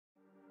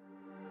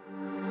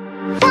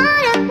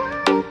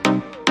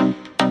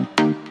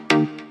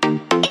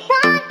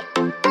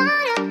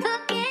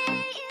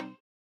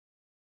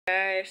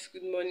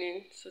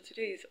morning. So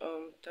today is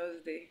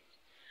Thursday,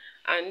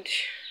 and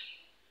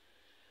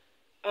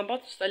I'm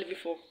about to start leaving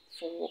for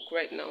work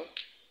right now,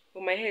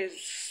 but my hair is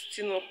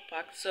still not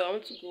packed, so I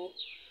want to go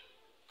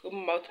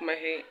comb out my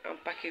hair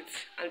and pack it,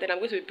 and then I'm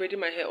going to be braiding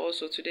my hair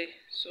also today.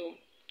 So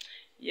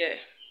yeah,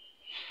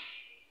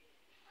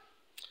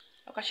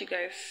 I'll catch you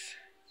guys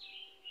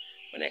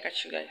when I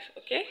catch you guys.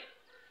 Okay.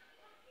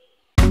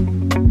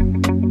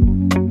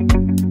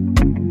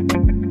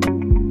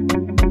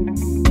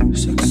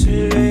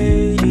 Sexy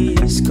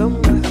ladies,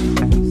 come back.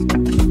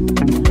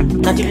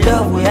 Not the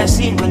love where I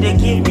see when they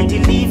give me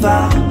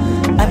deliver.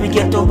 I be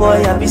ghetto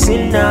boy, I be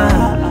sinner.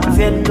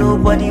 Fear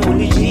nobody,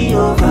 only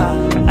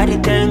Jehovah. I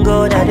dey thank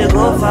God I dey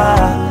go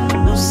far.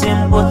 No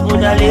same but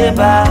muda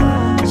labor.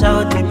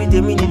 Shout me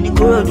in the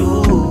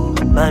corridor.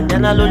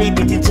 Bandana loli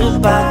biti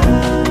tupa.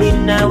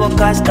 Midnight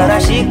walkers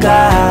karashika.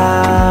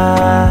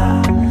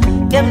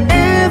 Them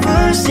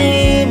never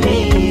see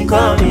me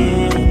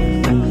coming.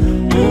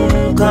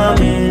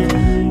 Coming.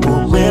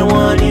 Where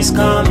one is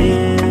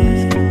coming.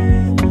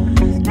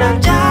 Now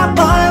job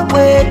boy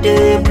where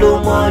they blow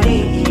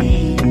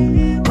money.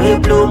 We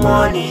blow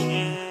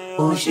money.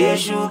 Oh she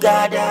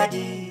sugar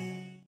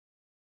daddy.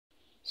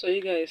 So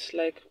you guys,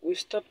 like, we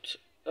stopped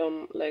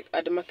like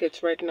at the market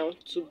right now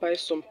to buy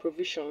some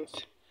provisions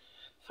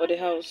for the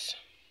house.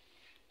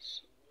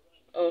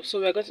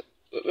 So we're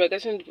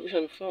getting the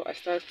provision before I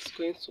start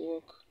going to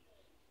work.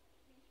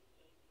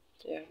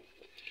 Yeah.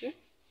 Okay.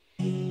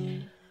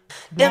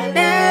 Them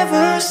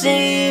never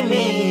see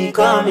me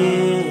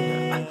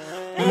coming.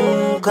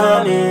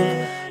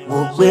 Coming.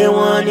 Where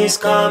one is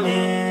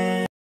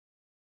coming.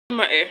 On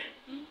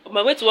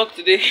my way to work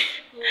today,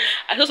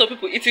 I saw some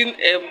people eating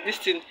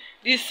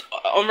this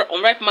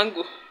unripe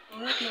mango.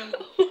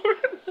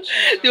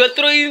 They were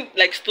throwing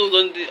like stones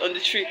on the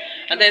tree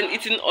and then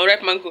eating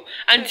unripe mango.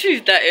 And the thing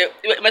is that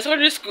my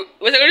secondary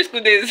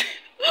school days,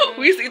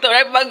 we used to eat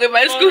unripe mango in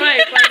my school.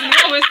 Alright, but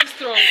it's always too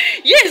strong.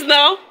 Yes,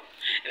 now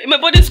in my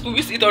boarding school we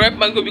used to eat unripe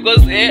mango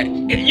because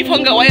if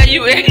hunger, why are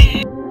you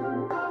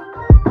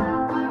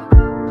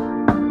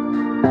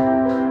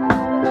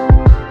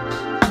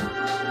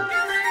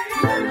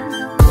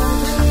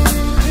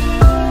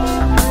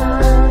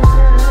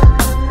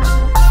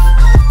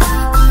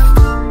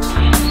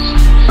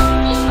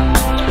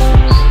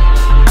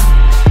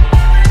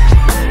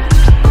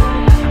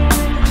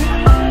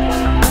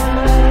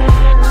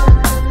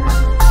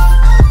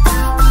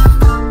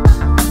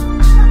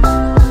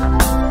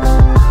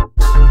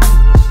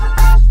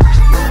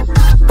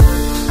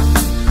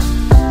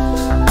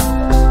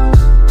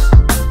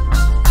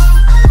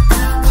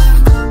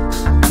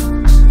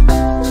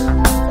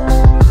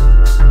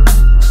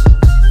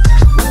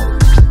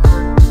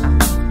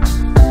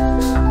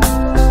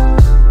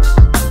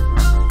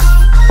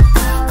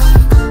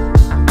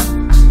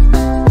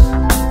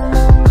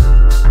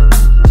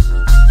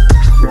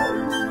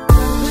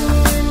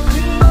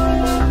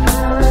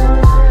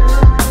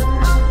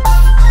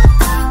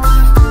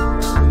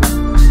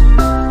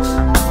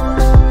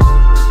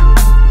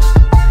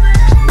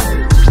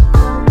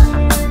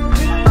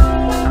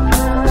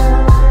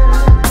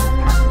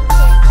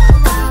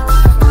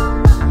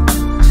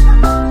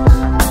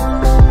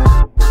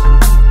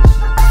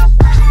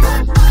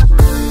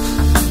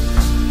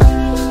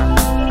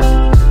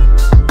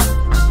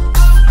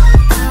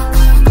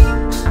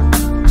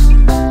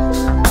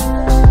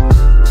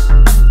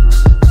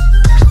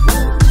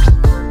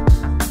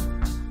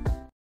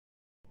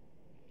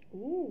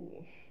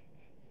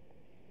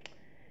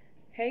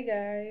Hey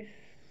guys,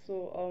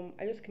 so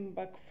I just came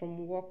back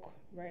from work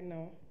right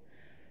now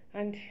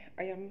and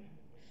I am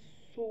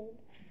so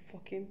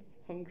fucking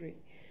hungry.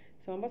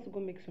 So I'm about to go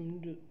make some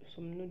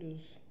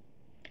noodles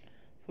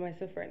for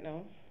myself right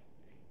now.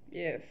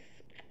 Yes.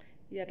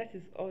 Yeah, that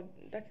is all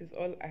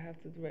I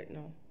have to do right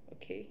now.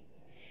 Okay?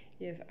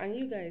 Yes, and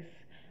you guys,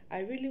 I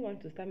really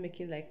want to start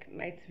making like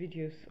night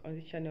videos on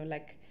the channel,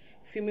 like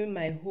filming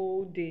my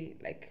whole day,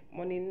 like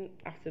morning,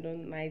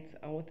 afternoon, night,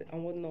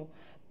 and whatnot.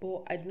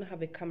 But I do not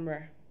have a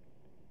camera,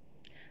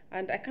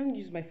 and I can't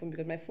use my phone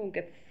because my phone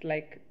gets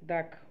like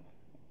dark,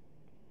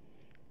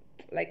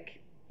 like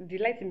the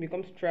lighting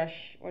becomes trash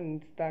when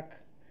it's dark,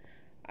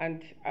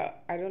 and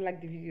I don't like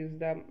the videos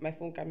that my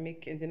phone can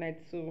make in the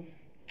night. So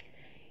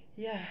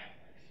yeah,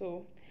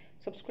 so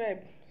subscribe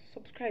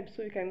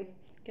so you can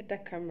get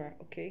that camera.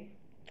 Okay.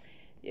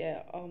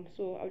 Yeah,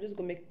 so I'll just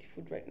go make the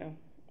food right now.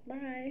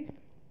 Bye.